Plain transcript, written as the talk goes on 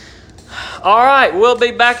All right, we'll be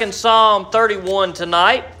back in Psalm 31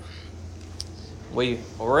 tonight. We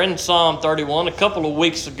were in Psalm 31 a couple of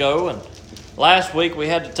weeks ago, and last week we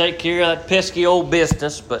had to take care of that pesky old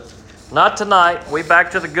business, but not tonight. We're back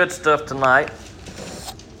to the good stuff tonight.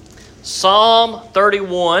 Psalm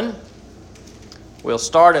 31, we'll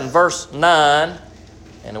start in verse 9,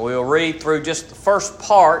 and we'll read through just the first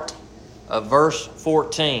part of verse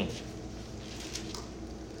 14.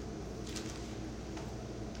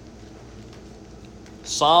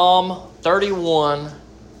 Psalm 31,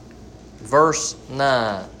 verse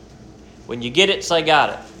 9. When you get it, say got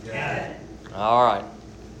it. Got it. All right.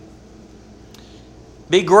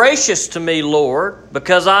 Be gracious to me, Lord,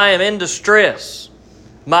 because I am in distress.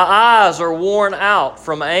 My eyes are worn out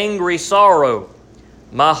from angry sorrow,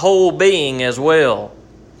 my whole being as well.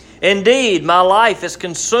 Indeed, my life is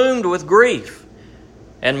consumed with grief,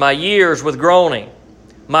 and my years with groaning.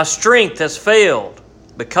 My strength has failed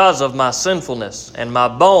because of my sinfulness, and my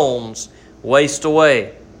bones waste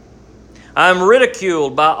away. I am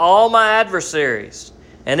ridiculed by all my adversaries,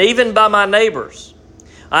 and even by my neighbors.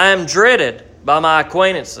 I am dreaded by my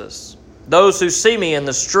acquaintances. Those who see me in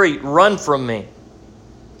the street run from me.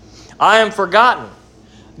 I am forgotten,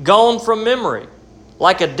 gone from memory,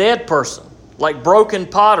 like a dead person, like broken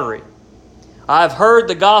pottery. I have heard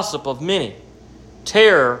the gossip of many.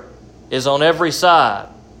 Terror is on every side.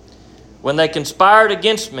 When they conspired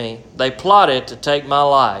against me, they plotted to take my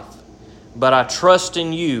life. But I trust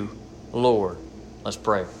in you, Lord. Let's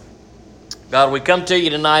pray. God, we come to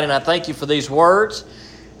you tonight, and I thank you for these words,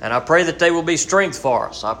 and I pray that they will be strength for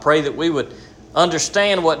us. I pray that we would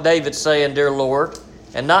understand what David's saying, dear Lord,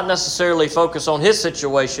 and not necessarily focus on his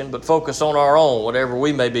situation, but focus on our own, whatever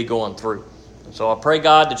we may be going through. And so I pray,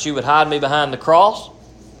 God, that you would hide me behind the cross.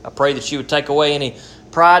 I pray that you would take away any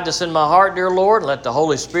pride that's in my heart, dear Lord, and let the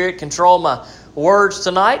Holy Spirit control my words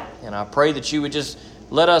tonight. And I pray that you would just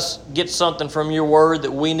let us get something from your word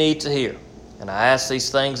that we need to hear. And I ask these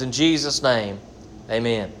things in Jesus' name.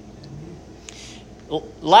 Amen.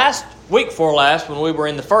 Last week before last, when we were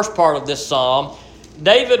in the first part of this psalm,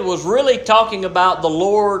 David was really talking about the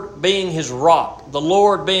Lord being his rock, the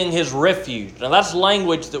Lord being his refuge. Now that's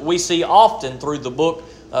language that we see often through the book,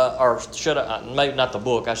 maybe not the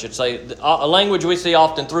book, I should say, a language we see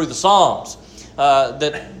often through the Psalms,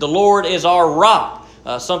 that the Lord is our rock,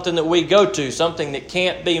 something that we go to, something that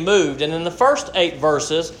can't be moved. And in the first 8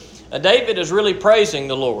 verses, David is really praising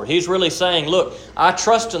the Lord. He's really saying, look, I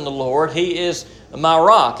trust in the Lord. He is my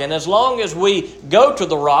rock. And as long as we go to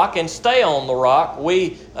the rock and stay on the rock,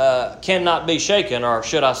 we cannot be shaken, or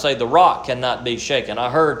should I say the rock cannot be shaken. I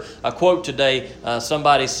heard a quote today.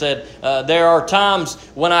 Somebody said, there are times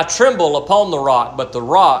when I tremble upon the rock, but the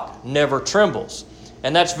rock never trembles.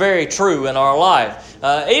 And that's very true in our life.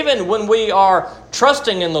 Even when we are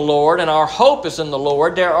trusting in the Lord and our hope is in the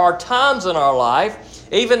Lord, there are times in our life,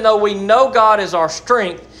 even though we know God is our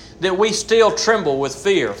strength, that we still tremble with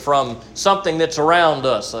fear from something that's around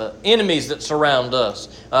us, enemies that surround us,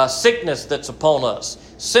 sickness that's upon us,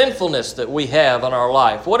 sinfulness that we have in our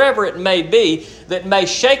life, whatever it may be that may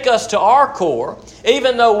shake us to our core.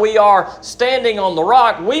 Even though we are standing on the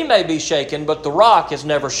rock, we may be shaken, but the rock is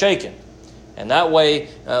never shaken. And that way,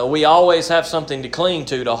 we always have something to cling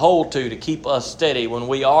to hold to keep us steady when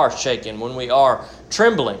we are shaken, when we are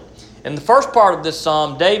trembling. In the first part of this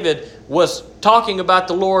psalm, David was talking about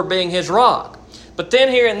the Lord being his rock. But then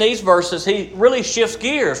here in these verses, he really shifts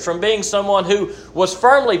gears from being someone who was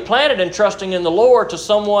firmly planted and trusting in the Lord to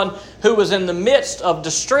someone who was in the midst of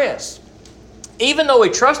distress. Even though he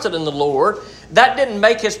trusted in the Lord, that didn't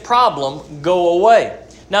make his problem go away.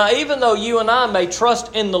 Now, even though you and I may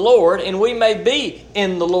trust in the Lord and we may be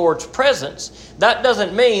in the Lord's presence, that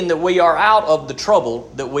doesn't mean that we are out of the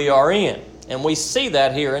trouble that we are in. And we see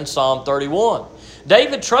that here in Psalm 31.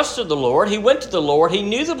 David trusted the Lord. He went to the Lord. He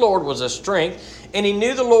knew the Lord was his strength, and he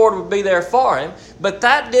knew the Lord would be there for him. But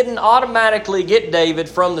that didn't automatically get David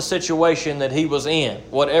from the situation that he was in,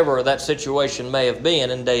 whatever that situation may have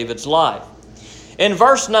been in David's life. In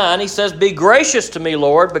verse 9, he says, "Be gracious to me,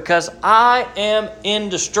 Lord, because I am in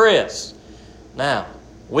distress." Now,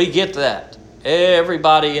 we get that.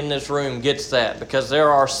 Everybody in this room gets that, because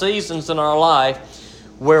there are seasons in our life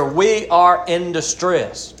where we are in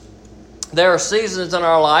distress. There are seasons in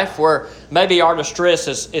our life where maybe our distress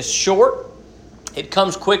is short. It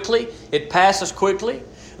comes quickly. It passes quickly.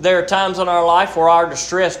 There are times in our life where our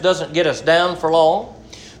distress doesn't get us down for long.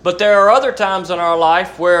 But there are other times in our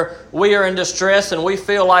life where we are in distress and we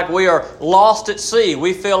feel like we are lost at sea.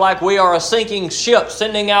 We feel like we are a sinking ship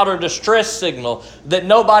sending out a distress signal that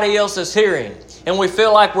nobody else is hearing. And we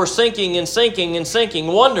feel like we're sinking and sinking and sinking,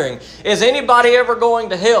 wondering, is anybody ever going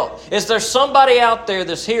to help? Is there somebody out there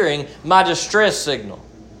that's hearing my distress signal?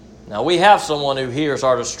 Now, we have someone who hears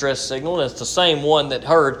our distress signal, and it's the same one that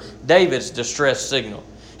heard David's distress signal.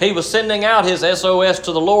 He was sending out his SOS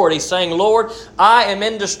to the Lord. He's saying, Lord, I am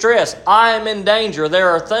in distress. I am in danger. There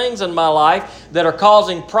are things in my life that are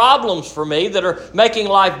causing problems for me, that are making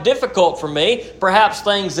life difficult for me. Perhaps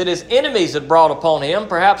things that his enemies had brought upon him.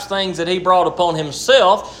 Perhaps things that he brought upon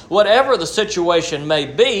himself. Whatever the situation may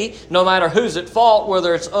be, no matter who's at fault,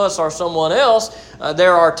 whether it's us or someone else,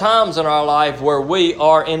 there are times in our life where we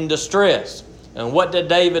are in distress. And what did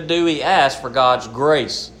David do? He asked for God's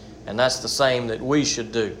grace. And that's the same that we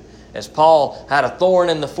should do. As Paul had a thorn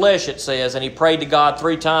in the flesh, it says, and he prayed to God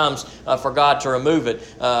 3 times for God to remove it.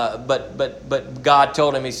 But God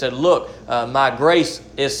told him, he said, look, my grace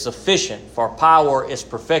is sufficient, for power is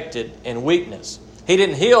perfected in weakness. He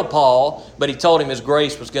didn't heal Paul, but he told him his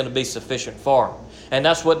grace was going to be sufficient for him. And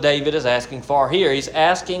that's what David is asking for here. He's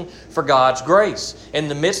asking for God's grace. In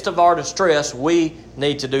the midst of our distress, we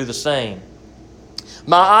need to do the same.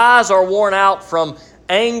 My eyes are worn out from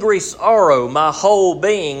angry sorrow, my whole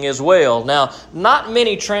being as well. Now, not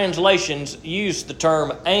many translations use the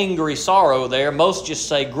term angry sorrow there. Most just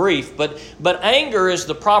say grief. But anger is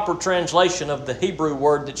the proper translation of the Hebrew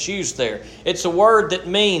word that's used there. It's a word that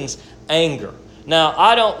means anger. Now,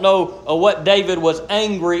 I don't know what David was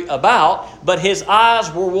angry about, but his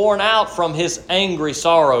eyes were worn out from his angry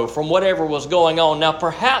sorrow, from whatever was going on. Now,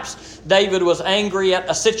 perhaps David was angry at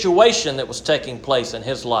a situation that was taking place in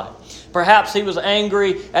his life. Perhaps he was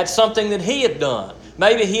angry at something that he had done.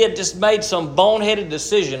 Maybe he had just made some boneheaded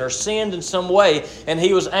decision or sinned in some way, and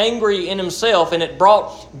he was angry in himself, and it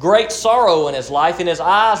brought great sorrow in his life, and his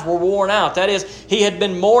eyes were worn out. That is, he had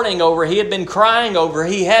been mourning over, he had been crying over,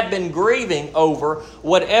 he had been grieving over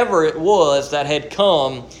whatever it was that had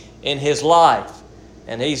come in his life.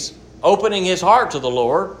 And he's opening his heart to the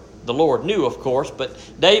Lord. The Lord knew, of course, but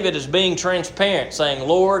David is being transparent, saying,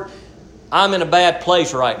 Lord, I'm in a bad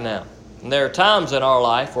place right now. And there are times in our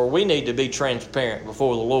life where we need to be transparent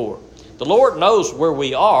before the Lord. The Lord knows where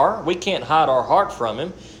we are. We can't hide our heart from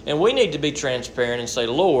Him. And we need to be transparent and say,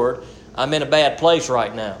 Lord, I'm in a bad place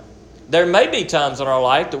right now. There may be times in our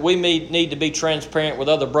life that we need to be transparent with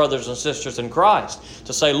other brothers and sisters in Christ.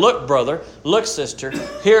 To say, look, brother, look, sister,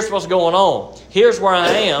 here's what's going on. Here's where I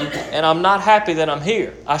am, and I'm not happy that I'm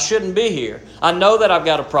here. I shouldn't be here. I know that I've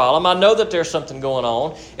got a problem. I know that there's something going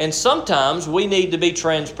on. And sometimes we need to be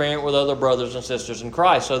transparent with other brothers and sisters in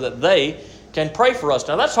Christ so that they can pray for us.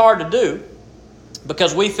 Now, that's hard to do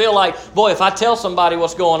because we feel like, boy, if I tell somebody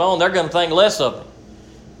what's going on, they're going to think less of me.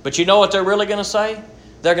 But you know what they're really going to say?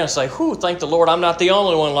 They're going to say, whew, thank the Lord, I'm not the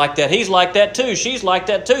only one like that. He's like that too. She's like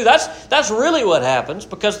that too. That's really what happens,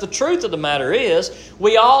 because the truth of the matter is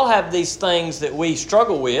we all have these things that we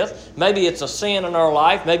struggle with. Maybe it's a sin in our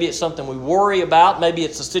life. Maybe it's something we worry about. Maybe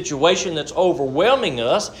it's a situation that's overwhelming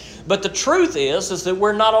us. But the truth is that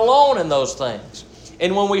we're not alone in those things.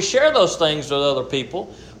 And when we share those things with other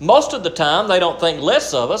people, most of the time they don't think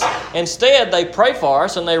less of us. Instead, they pray for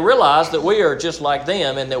us and they realize that we are just like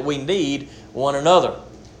them and that we need one another.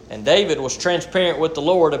 And David was transparent with the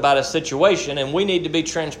Lord about his situation, and we need to be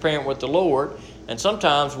transparent with the Lord. And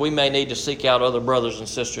sometimes we may need to seek out other brothers and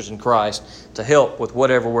sisters in Christ to help with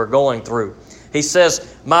whatever we're going through. He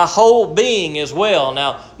says, my whole being as well.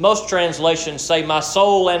 Now, most translations say my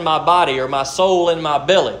soul and my body, or my soul and my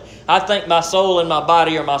belly. I think my soul and my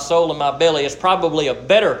body, or my soul and my belly, is probably a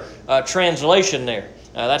better translation there.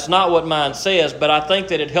 That's not what mine says, but I think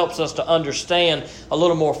that it helps us to understand a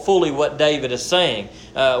little more fully what David is saying.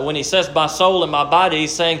 When he says my soul and my body,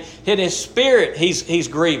 he's saying in his spirit he's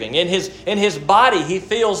grieving. In his body he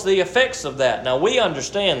feels the effects of that. Now we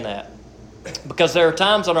understand that because there are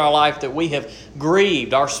times in our life that we have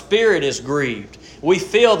grieved. Our spirit is grieved. We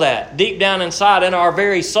feel that deep down inside in our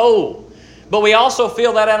very soul. But we also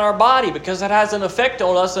feel that in our body because it has an effect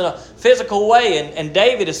on us in a physical way. And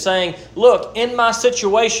David is saying, look, in my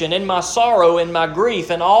situation, in my sorrow, in my grief,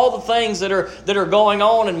 and all the things that are going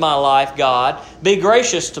on in my life, God, be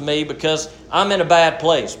gracious to me because I'm in a bad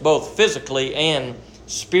place, both physically and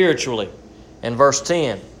spiritually. In verse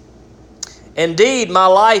 10, indeed, my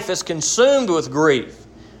life is consumed with grief,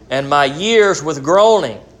 and my years with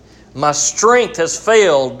groaning. My strength has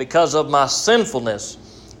failed because of my sinfulness,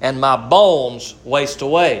 and my bones waste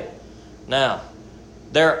away. Now,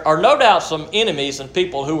 there are no doubt some enemies and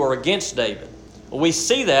people who are against David. We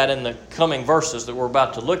see that in the coming verses that we're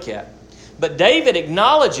about to look at. But David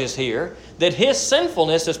acknowledges here that his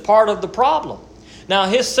sinfulness is part of the problem. Now,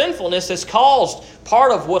 his sinfulness has caused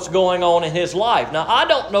part of what's going on in his life. Now, I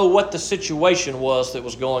don't know what the situation was that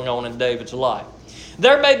was going on in David's life.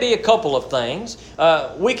 There may be a couple of things.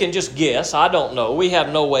 We can just guess. I don't know. We have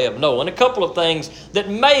no way of knowing. A couple of things that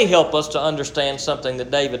may help us to understand something that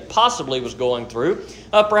David possibly was going through.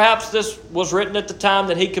 Perhaps this was written at the time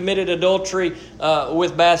that he committed adultery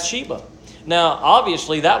with Bathsheba. Now,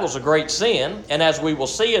 obviously, that was a great sin, and as we will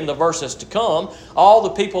see in the verses to come, all the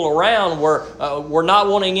people around were not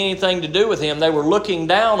wanting anything to do with him. They were looking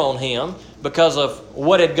down on him because of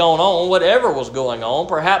what had gone on, whatever was going on.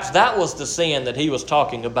 Perhaps that was the sin that he was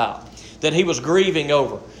talking about, that he was grieving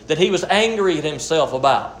over, that he was angry at himself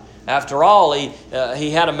about. After all, he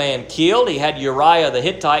had a man killed. He had Uriah the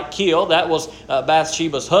Hittite killed. That was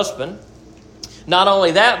Bathsheba's husband. Not only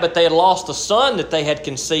that, but they had lost the son that they had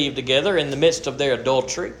conceived together in the midst of their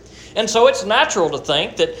adultery. And so it's natural to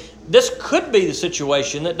think that this could be the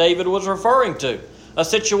situation that David was referring to, a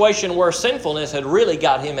situation where sinfulness had really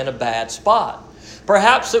got him in a bad spot.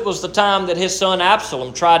 Perhaps it was the time that his son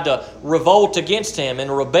Absalom tried to revolt against him and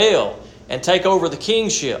rebel and take over the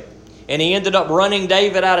kingship. And he ended up running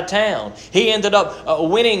David out of town. He ended up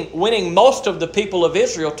winning most of the people of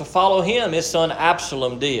Israel to follow him, his son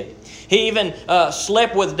Absalom did. He even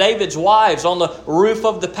slept with David's wives on the roof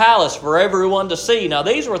of the palace for everyone to see. Now,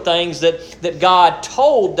 these were things that God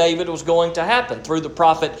told David was going to happen through the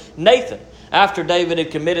prophet Nathan. After David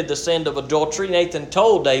had committed the sin of adultery, Nathan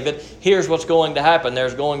told David, here's what's going to happen.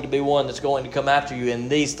 There's going to be one that's going to come after you, and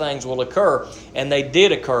these things will occur. And they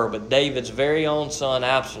did occur, but David's very own son,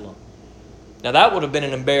 Absalom. Now, that would have been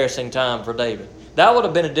an embarrassing time for David. That would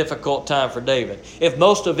have been a difficult time for David. If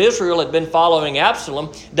most of Israel had been following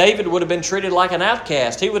Absalom, David would have been treated like an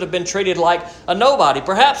outcast. He would have been treated like a nobody.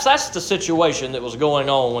 Perhaps that's the situation that was going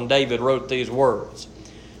on when David wrote these words.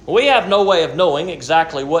 We have no way of knowing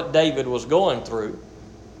exactly what David was going through.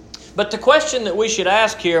 But the question that we should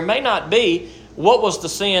ask here may not be, what was the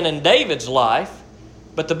sin in David's life?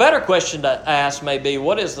 But the better question to ask may be,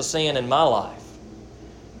 what is the sin in my life?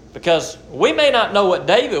 Because we may not know what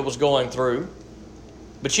David was going through,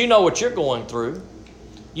 but you know what you're going through.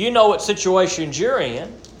 You know what situations you're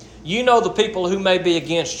in. You know the people who may be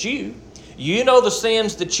against you. You know the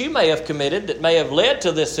sins that you may have committed that may have led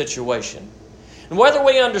to this situation. And whether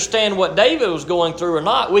we understand what David was going through or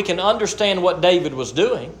not, we can understand what David was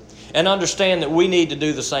doing and understand that we need to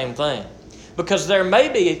do the same thing. Because there may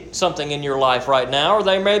be something in your life right now, or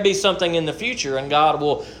there may be something in the future, and God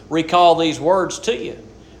will recall these words to you.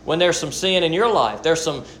 When there's some sin in your life, there's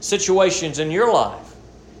some situations in your life,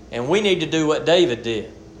 and we need to do what David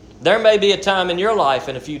did. There may be a time in your life,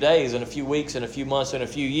 in a few days, in a few weeks, in a few months, in a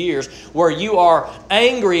few years, where you are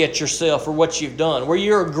angry at yourself for what you've done, where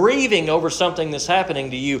you're grieving over something that's happening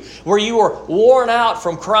to you, where you are worn out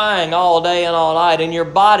from crying all day and all night, and your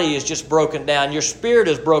body is just broken down, your spirit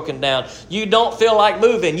is broken down, you don't feel like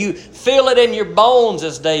moving, you feel it in your bones,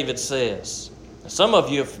 as David says. Some of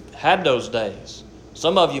you have had those days.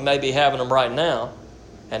 Some of you may be having them right now,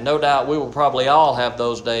 and no doubt we will probably all have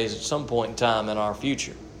those days at some point in time in our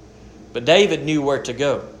future. But David knew where to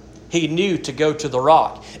go. He knew to go to the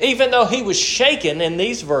rock. Even though he was shaken in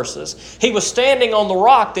these verses, he was standing on the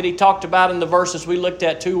rock that he talked about in the verses we looked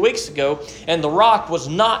at 2 weeks ago, and the rock was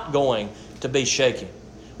not going to be shaken.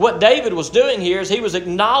 What David was doing here is he was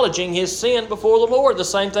acknowledging his sin before the Lord, the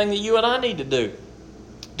same thing that you and I need to do.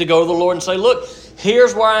 To go to the Lord and say, look,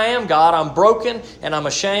 here's where I am, God. I'm broken and I'm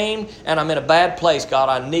ashamed and I'm in a bad place, God.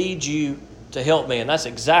 I need you to help me. And that's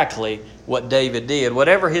exactly what David did.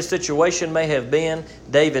 Whatever his situation may have been,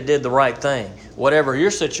 David did the right thing. Whatever your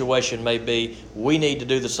situation may be, we need to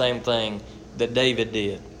do the same thing that David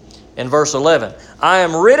did. In verse 11, I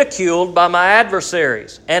am ridiculed by my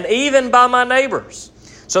adversaries and even by my neighbors.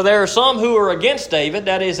 So there are some who are against David,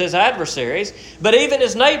 that is his adversaries, but even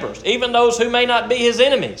his neighbors, even those who may not be his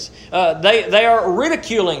enemies, they are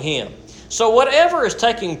ridiculing him. So whatever is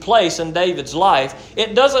taking place in David's life,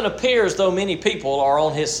 it doesn't appear as though many people are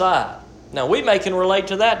on his side. Now, we can relate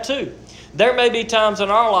to that too. There may be times in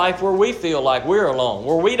our life where we feel like we're alone,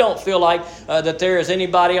 where we don't feel like that there is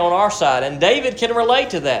anybody on our side. And David can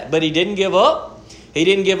relate to that, but he didn't give up. He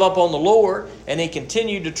didn't give up on the Lord, and he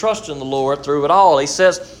continued to trust in the Lord through it all. He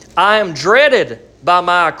says, I am dreaded by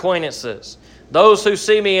my acquaintances. Those who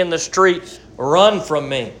see me in the street run from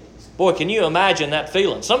me. Boy, can you imagine that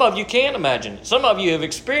feeling? Some of you can imagine it. Some of you have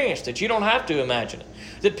experienced it. You don't have to imagine it.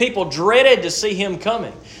 That people dreaded to see him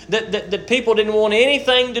coming. That people didn't want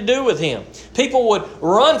anything to do with him. People would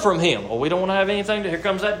run from him. Oh, we don't want to have anything to... Here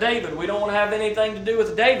comes that David. We don't want to have anything to do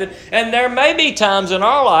with David. And there may be times in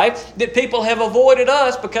our life that people have avoided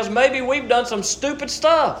us because maybe we've done some stupid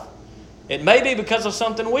stuff. It may be because of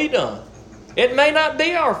something we done. It may not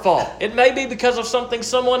be our fault. It may be because of something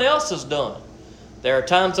someone else has done. There are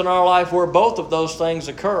times in our life where both of those things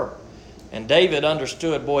occur. And David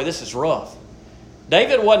understood, boy, this is rough.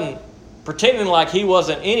 David wasn't pretending like he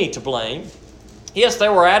wasn't any to blame. Yes,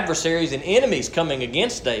 there were adversaries and enemies coming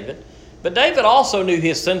against David, but David also knew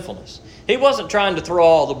his sinfulness. He wasn't trying to throw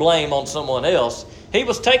all the blame on someone else. He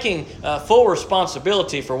was taking full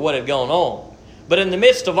responsibility for what had gone on. But in the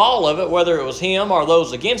midst of all of it, whether it was him or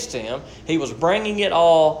those against him, he was bringing it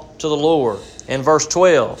all to the Lord. In verse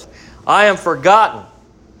 12, I am forgotten,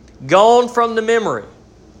 gone from the memory,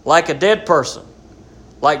 like a dead person,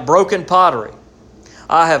 like broken pottery.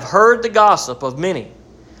 I have heard the gossip of many.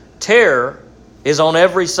 Terror is on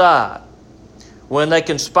every side. When they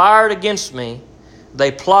conspired against me,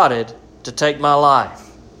 they plotted to take my life.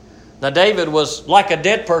 Now, David was like a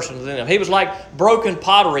dead person to them. He was like broken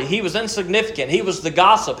pottery. He was insignificant. He was the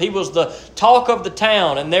gossip. He was the talk of the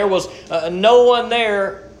town. And there was no one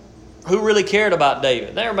there who really cared about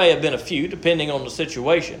David. There may have been a few, depending on the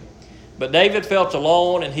situation. But David felt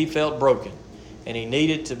alone and he felt broken. And he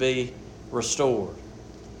needed to be restored.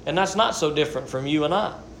 And that's not so different from you and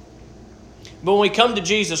I. But when we come to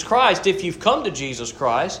Jesus Christ, if you've come to Jesus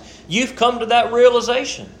Christ, you've come to that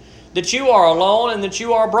realization that you are alone and that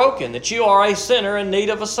you are broken, that you are a sinner in need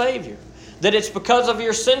of a Savior. That it's because of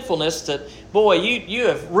your sinfulness that, boy, you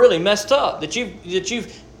have really messed up, that you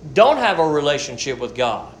don't have a relationship with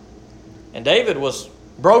God. And David was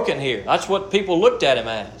broken here. That's what people looked at him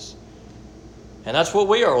as. And that's what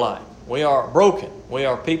we are like. We are broken. We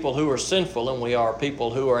are people who are sinful, and we are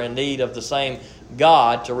people who are in need of the same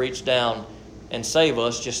God to reach down and save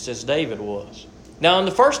us, just as David was. Now, in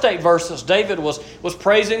the first 8 verses, David was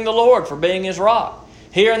praising the Lord for being his rock.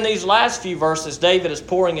 Here in these last few verses, David is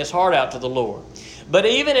pouring his heart out to the Lord. But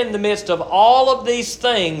even in the midst of all of these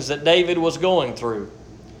things that David was going through,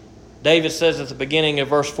 David says at the beginning of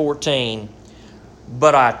verse 14,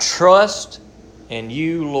 but I trust in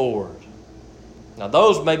you, Lord. Now,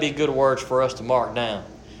 those may be good words for us to mark down.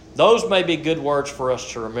 Those may be good words for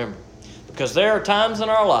us to remember. Because there are times in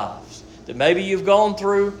our lives that maybe you've gone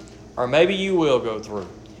through, or maybe you will go through,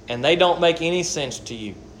 and they don't make any sense to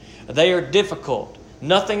you. They are difficult.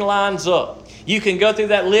 Nothing lines up. You can go through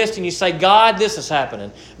that list and you say, God, this is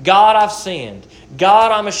happening. God, I've sinned.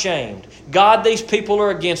 God, I'm ashamed. God, these people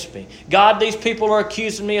are against me. God, these people are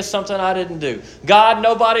accusing me of something I didn't do. God,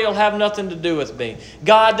 nobody will have nothing to do with me.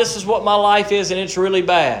 God, this is what my life is and it's really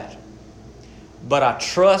bad. But I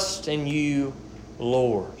trust in you,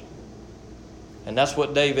 Lord. And that's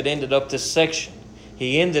what David ended up this section.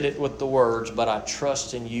 He ended it with the words, but I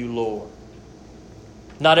trust in you, Lord.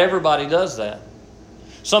 Not everybody does that.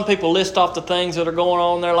 Some people list off the things that are going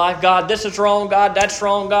on in their life. God, this is wrong. God, that's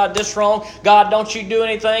wrong. God, this is wrong. God, don't you do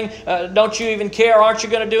anything? Don't you even care? Aren't you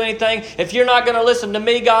going to do anything? If you're not going to listen to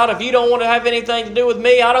me, God, if you don't want to have anything to do with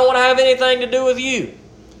me, I don't want to have anything to do with you.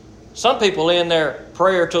 Some people end their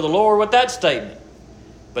prayer to the Lord with that statement,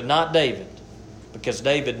 but not David, because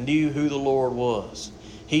David knew who the Lord was.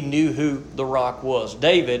 He knew who the rock was.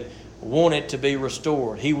 David wanted to be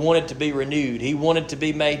restored. He wanted to be renewed. He wanted to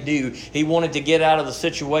be made new. He wanted to get out of the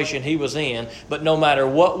situation he was in. But no matter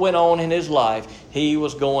what went on in his life, he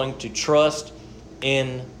was going to trust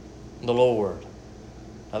in the Lord.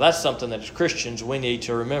 Now that's something that as Christians we need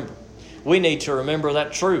to remember. We need to remember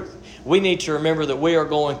that truth. We need to remember that we are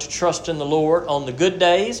going to trust in the Lord on the good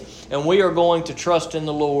days, and we are going to trust in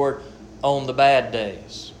the Lord on the bad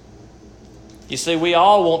days. You see, we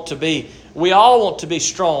all want to be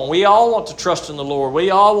strong. We all want to trust in the Lord. We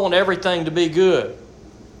all want everything to be good.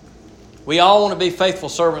 We all want to be faithful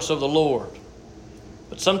servants of the Lord.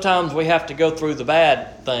 But sometimes we have to go through the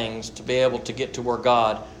bad things to be able to get to where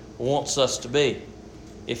God wants us to be.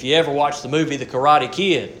 If you ever watch the movie The Karate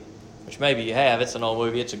Kid, which maybe you have, it's an old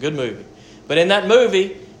movie, it's a good movie. But in that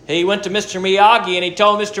movie, he went to Mr. Miyagi and he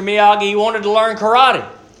told Mr. Miyagi he wanted to learn karate.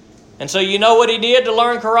 And so you know what he did to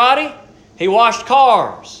learn karate? He washed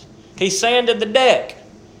cars. He sanded the deck.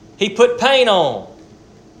 He put paint on.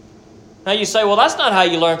 Now you say, well, that's not how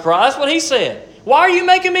you learn karate. That's what he said. Why are you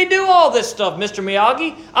making me do all this stuff, Mr.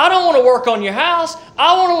 Miyagi? I don't want to work on your house.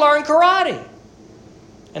 I want to learn karate.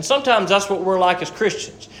 And sometimes that's what we're like as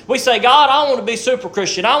Christians. We say, God, I want to be super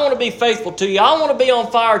Christian. I want to be faithful to you. I want to be on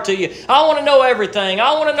fire to you. I want to know everything.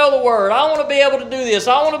 I want to know the Word. I want to be able to do this.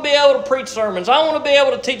 I want to be able to preach sermons. I want to be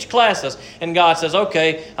able to teach classes. And God says,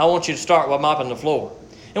 okay, I want you to start by mopping the floor.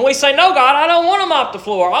 And we say, no, God, I don't want to mop the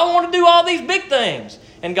floor. I want to do all these big things.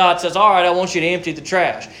 And God says, all right, I want you to empty the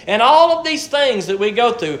trash. And all of these things that we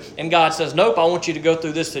go through, and God says, nope, I want you to go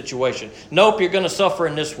through this situation. Nope, you're going to suffer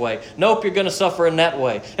in this way. Nope, you're going to suffer in that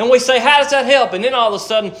way. And we say, how does that help? And then all of a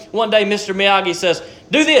sudden, one day Mr. Miyagi says,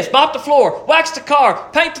 do this, mop the floor, wax the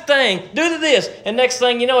car, paint the thing, do this. And next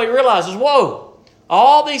thing you know, he realizes, whoa,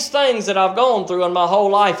 all these things that I've gone through in my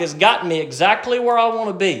whole life has gotten me exactly where I want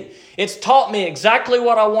to be. It's taught me exactly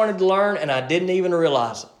what I wanted to learn, and I didn't even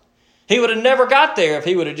realize it. He would have never got there if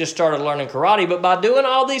he would have just started learning karate, but by doing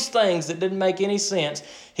all these things that didn't make any sense,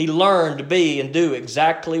 he learned to be and do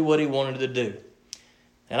exactly what he wanted to do.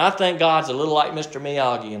 And I think God's a little like Mr.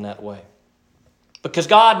 Miyagi in that way. Because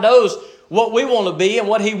God knows what we want to be and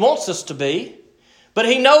what He wants us to be, but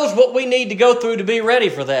He knows what we need to go through to be ready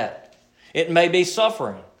for that. It may be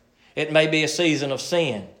suffering. It may be a season of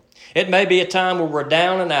sin. It may be a time where we're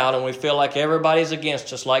down and out and we feel like everybody's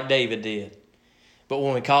against us like David did. But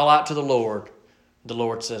when we call out to the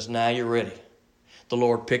Lord says, now you're ready. The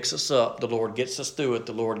Lord picks us up. The Lord gets us through it.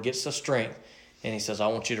 The Lord gets us strength. And He says, I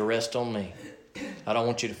want you to rest on me. I don't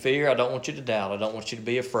want you to fear. I don't want you to doubt. I don't want you to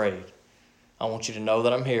be afraid. I want you to know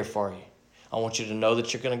that I'm here for you. I want you to know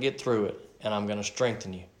that you're going to get through it, and I'm going to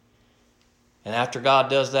strengthen you. And after God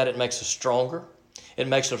does that, it makes us stronger. It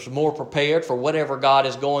makes us more prepared for whatever God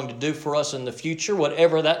is going to do for us in the future,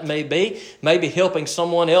 whatever that may be. Maybe helping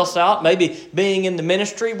someone else out, maybe being in the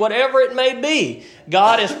ministry, whatever it may be.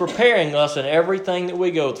 God is preparing us in everything that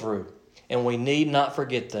we go through, and we need not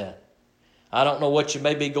forget that. I don't know what you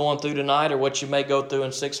may be going through tonight or what you may go through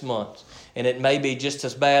in 6 months, and it may be just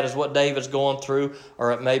as bad as what David's going through,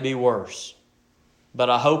 or it may be worse. But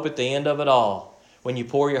I hope at the end of it all, when you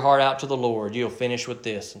pour your heart out to the Lord, you'll finish with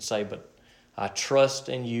this and say, but I trust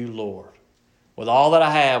in you, Lord. With all that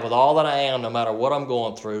I have, with all that I am, no matter what I'm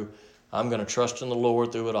going through, I'm going to trust in the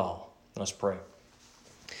Lord through it all. Let's pray.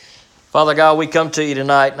 Father God, we come to you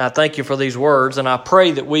tonight, and I thank you for these words, and I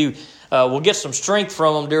pray that we will get some strength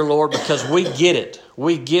from them, dear Lord, because we get it.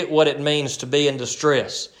 We get what it means to be in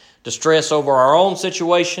distress. Distress over our own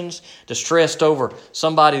situations, distressed over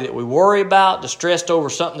somebody that we worry about, distressed over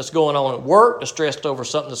something that's going on at work, distressed over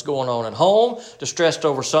something that's going on at home, distressed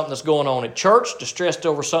over something that's going on at church, distressed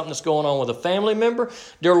over something that's going on with a family member.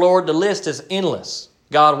 Dear Lord, the list is endless.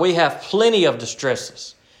 God, we have plenty of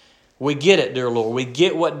distresses. We get it, dear Lord. We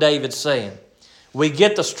get what David's saying. We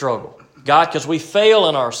get the struggle. God, because we fail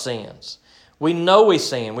in our sins. We know we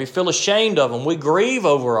sin. We feel ashamed of them. We grieve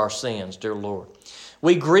over our sins, dear Lord.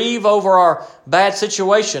 We grieve over our bad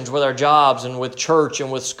situations with our jobs and with church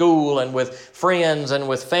and with school and with friends and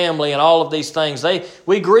with family and all of these things.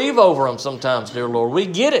 We grieve over them sometimes, dear Lord. We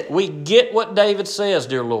get it. We get what David says,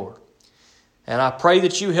 dear Lord. And I pray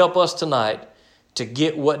that you help us tonight to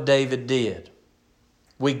get what David did.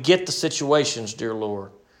 We get the situations, dear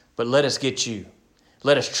Lord, but let us get you.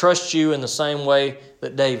 Let us trust you in the same way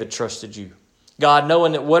that David trusted you. God,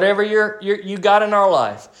 knowing that whatever you got in our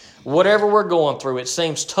life, whatever we're going through, it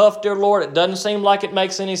seems tough, dear Lord. It doesn't seem like it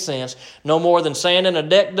makes any sense. No more than sanding a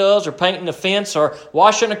deck does or painting a fence or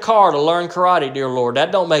washing a car to learn karate, dear Lord.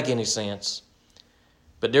 That don't make any sense.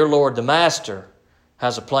 But, dear Lord, the Master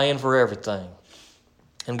has a plan for everything.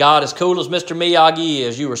 And God, as cool as Mr. Miyagi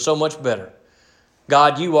is, you are so much better.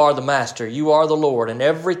 God, you are the Master. You are the Lord. And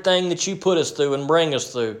everything that you put us through and bring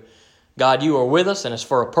us through, God, you are with us, and it's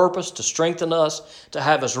for a purpose to strengthen us, to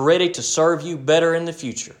have us ready to serve you better in the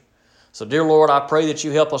future. So, dear Lord, I pray that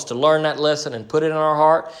you help us to learn that lesson and put it in our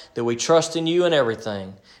heart, that we trust in you in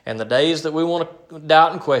everything. And the days that we want to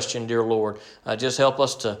doubt and question, dear Lord, just help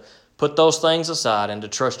us to put those things aside and to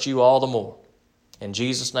trust you all the more. In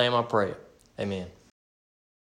Jesus' name I pray it. Amen.